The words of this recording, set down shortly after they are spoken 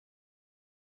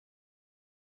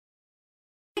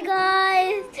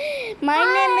My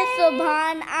name is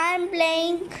Subhan. I'm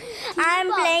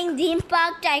playing Theme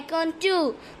Park Tycoon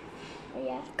 2.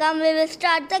 Yeah. Come, we will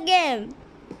start the game.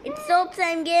 It's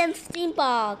SobSamGames Theme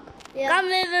Park. Yeah. Come,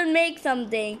 we will make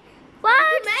something.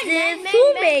 What's Man, this? man,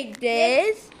 Who man. made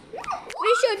this?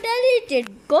 We should delete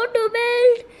it. Go to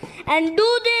build and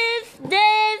do this,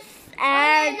 and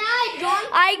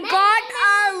I got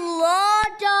a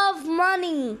lot of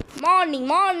money.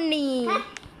 Money. Huh?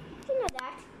 You know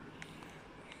that.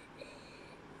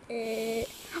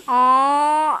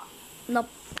 Nope,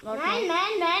 not now.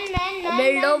 Man.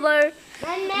 Build over.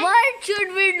 Man. What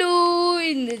should we do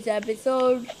in this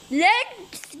episode?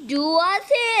 Let's do a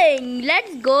thing.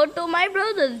 Let's go to my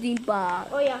brother's theme park.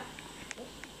 Oh yeah.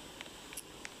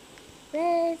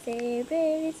 That's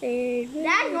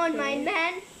not mine,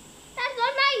 man. That's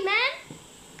not mine, man.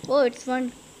 Oh, it's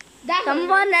fun. That's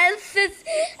Someone else's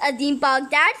theme park.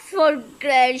 That's for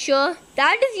sure.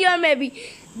 That is your maybe.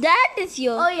 That is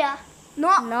your. Oh yeah.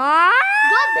 No. No.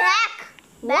 Go back.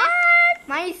 What?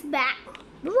 Mine is back.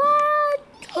 What?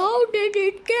 How did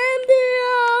it came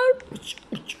there?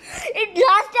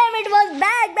 Last time it was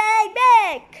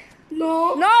back.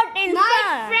 No. Not in Not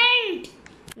front. friend.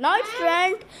 Not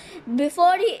front.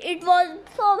 Before it was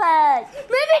so bad.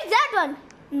 Maybe it's that one.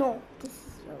 No.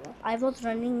 I was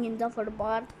running in the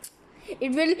footpath.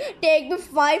 It will take me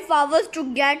 5 hours to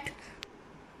get.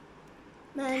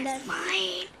 Man, that's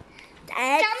Mine.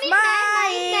 That's Tummy,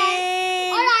 mine.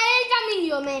 man. Or I'll come in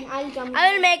you, man. I'll come in.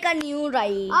 I will make a new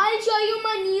ride. I'll show you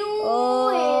my new Oh,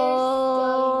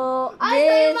 hairstyle. I'll show you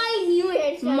this my new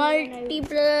hairstyle.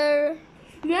 multiplayer.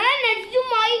 Man, next to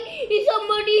my is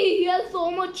somebody here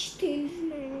so much things,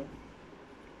 man.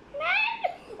 Man,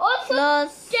 also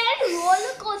Plus 10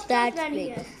 roller coasters that's than big.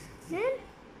 here. Man.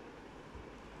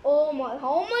 Oh my,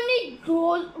 how many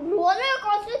roller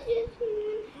coasters does he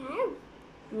have?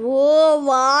 Whoa,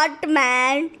 what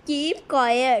man? Keep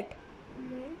quiet.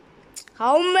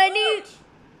 How many?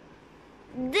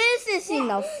 This is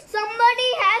enough.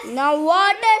 Somebody has. Now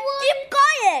what? Keep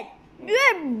quiet. You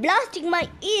are blasting my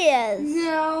ears.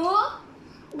 No.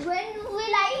 When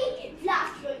will I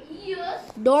blast your ears?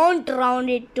 Don't round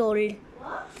it, told.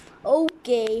 What?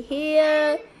 Okay,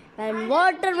 here and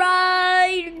water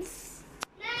rides.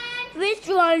 Which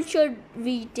one should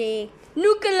we take?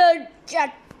 Nuclear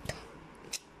jet.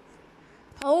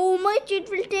 How much it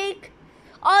will take?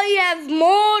 I have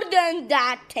more than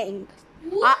that thing.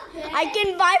 I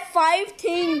can buy 5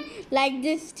 things like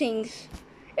these things.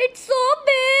 It's so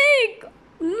big.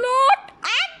 Not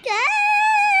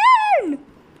again.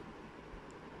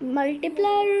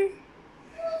 Multiplier.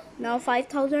 Now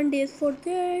 5,000 days for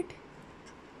that.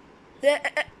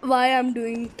 Why I'm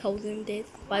doing 1,000 days?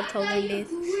 5,000 days.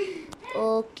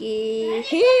 Okay.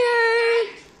 Here.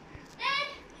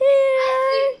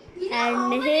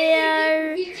 And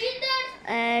here.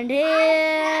 And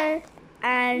here.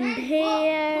 And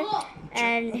here.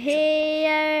 And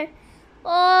here.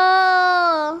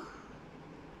 Oh.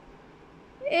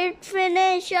 It's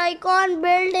finished. I can't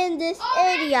build in this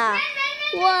area.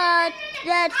 What?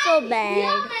 That's so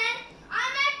bad.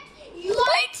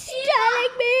 It's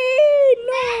telling me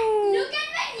no. Look at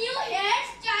my new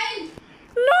hairstyle.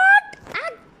 Not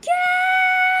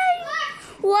again.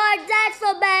 What? That's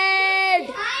so bad.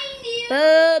 Behind you.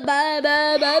 Look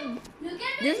at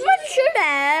This one should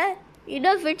have.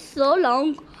 Enough. It's so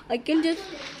long. I can just.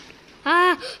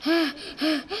 That's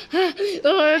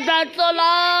so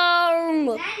long.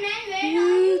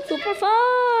 Man, Super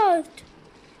fast.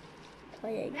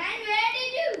 where did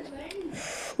you run?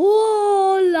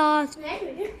 Oh, last. Man,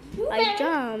 where you I went?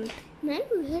 jumped. Man,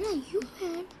 where are you,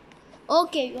 man?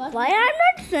 Okay, you are. Why I'm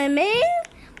not swimming?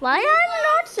 Why I'm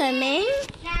not swimming?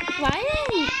 Why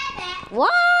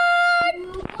What?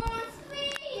 You can't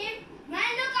swim.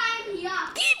 Man, look, I'm here.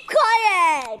 Keep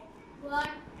quiet. What?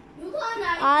 You can't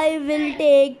run. I will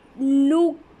take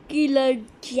nuclear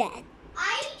jet.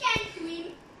 I can swim.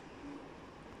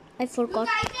 I Look, forgot. I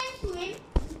can swim. You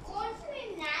can't swim.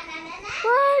 Na.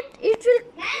 What? It will.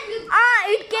 Man, look.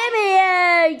 It came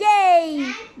here.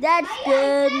 Yay. That's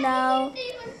good now.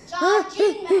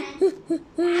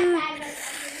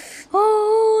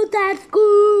 Oh, that's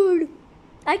good.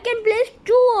 I can place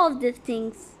 2 of these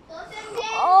things.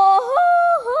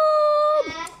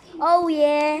 Oh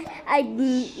yeah, I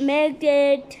made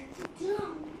it.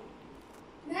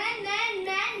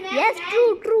 Yes,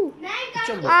 true.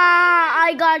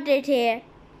 I got it here.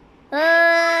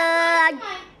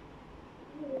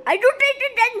 I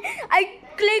rotated and I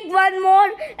click one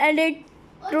more and it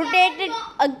rotated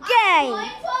again. I'm going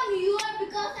from here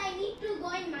because I need to go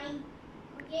in mine.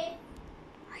 Okay?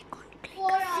 I can't click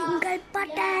For, a single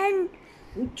button.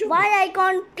 Why I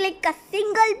can't click a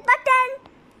single button?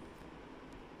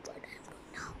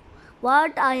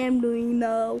 What I am doing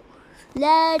now?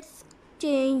 Let's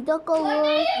change the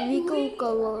cover. We go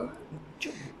cover.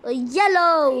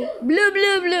 Yellow, blue,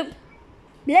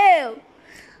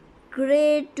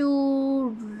 gray to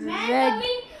red,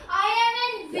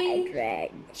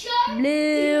 red,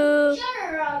 blue.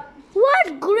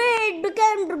 What gray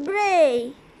became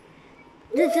gray?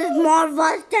 This is more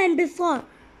worse than before.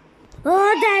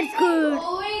 Oh, that's good.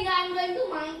 I'm going to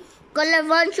mine. Color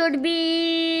 1 should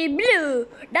be blue,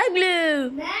 dark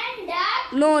blue. Man,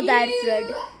 that's No, that's blue.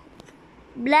 red.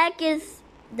 Black is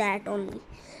that only.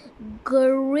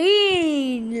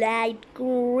 Green, light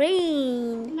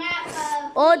green.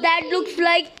 Oh, that looks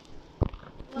like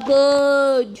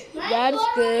good. That's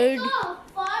good. So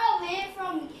far away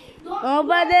from me.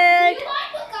 Open it.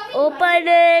 Open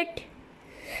it.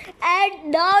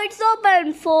 And now it's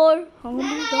open for how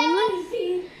many dollars?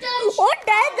 Oh,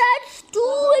 that's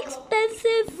too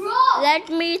expensive. Bro. Let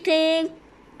me think.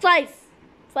 5.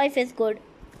 5 is good.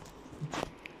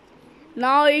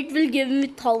 Now it will give me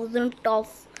 1,000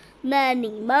 of money.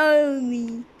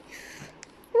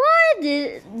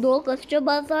 Why no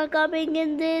customers are coming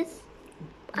in this?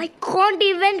 I can't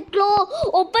even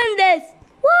open this.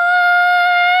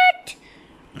 What?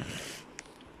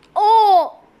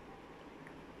 Oh,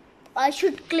 I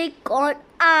should click on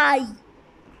I.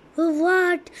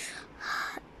 What?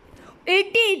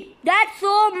 18. That's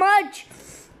so much.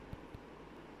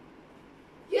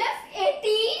 You have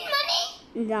 18 money?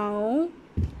 Now,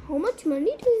 How much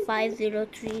money do you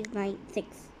 50396.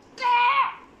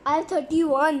 I have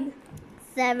 31.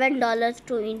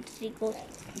 $7.23 goes.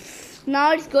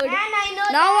 Now it's good. And I know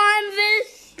Now I will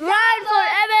run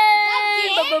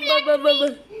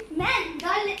forever. Man,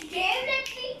 the game let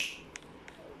me.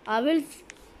 I will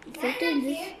sit in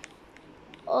this.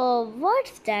 Oh,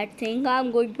 what's that thing?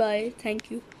 I'm going by. Thank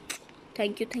you.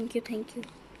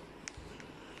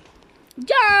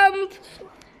 Jump!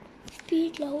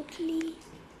 Speed loudly.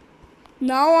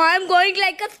 Now I'm going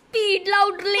like a speed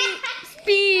loudly.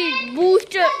 Speed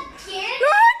booster. Not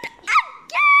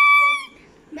again!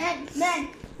 Man,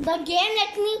 the game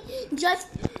let me just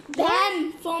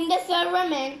ban from the server,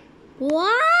 man.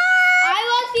 What? I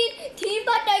was in Theme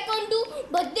Park Tycoon 2,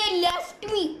 but they left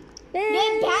me.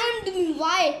 They banned me.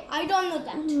 Why? I don't know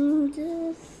that.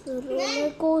 This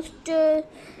roller coaster.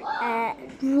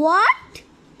 What?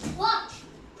 What?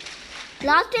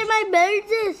 Last time I built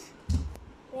this.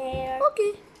 Where?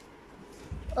 Okay.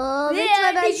 Which Where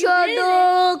one I did you should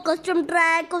build do? Custom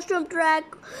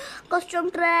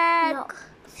track. No.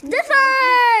 This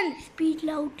one. Speed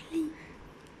loudly.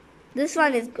 This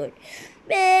one is good.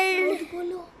 Build.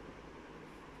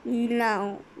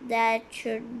 No, that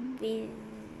should be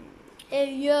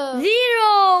Yeah.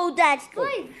 0. That's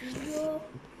good.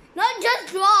 Not just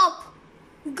drop.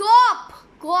 Go up.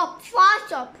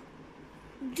 Fast up.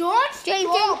 Don't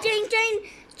stop.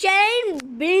 Chain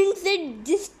brings it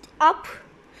just up.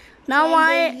 Now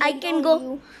Chain I brings can it go. on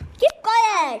you. Keep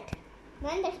quiet.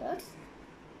 Man, that hurts.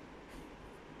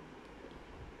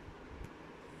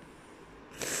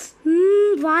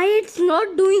 Why it's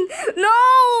not doing? No,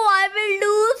 I will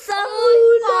do some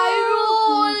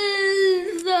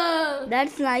Spirals.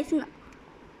 That's nice. You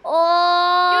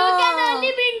Oh. can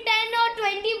only be in 10 or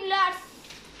 20 blocks.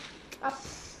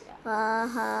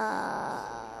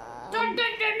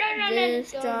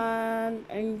 This turn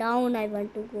and down I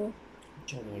want to go.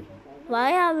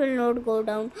 Why I will not go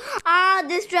down?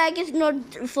 This track is not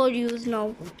for use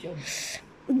now.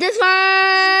 This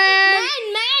one.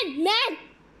 Man.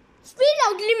 Speak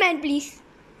loudly, man, please.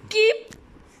 Keep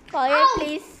quiet, Ow.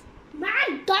 please.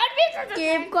 Man, don't be such a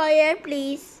Keep quiet,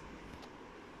 please.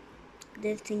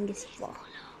 This thing is fall.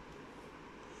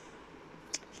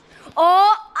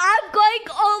 Oh, I'm going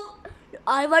over.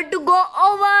 I want to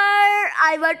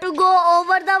go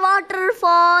over the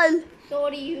waterfall.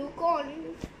 Sorry, you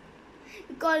can't.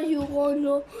 Because you won't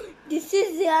know. This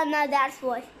is Rihanna, that's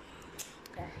why.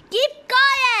 Keep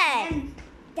quiet. And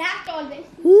that's always.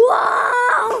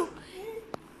 Wow.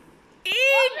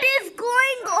 It is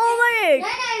going over it.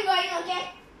 Then I'm going, okay?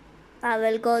 I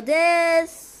will go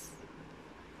this.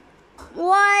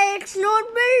 Why it's not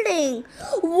building?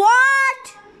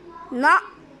 What? No.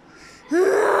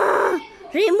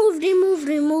 Remove.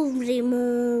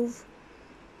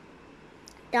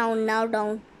 Down.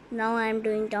 Now I am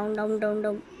doing down. Not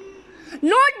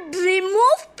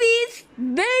remove piece,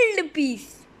 build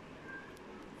piece.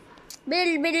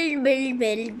 Build.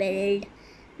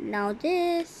 Now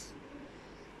this.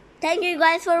 Thank you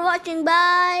guys for watching.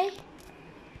 Bye.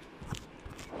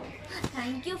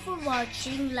 Thank you for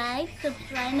watching. Like,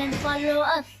 subscribe and follow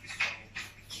us.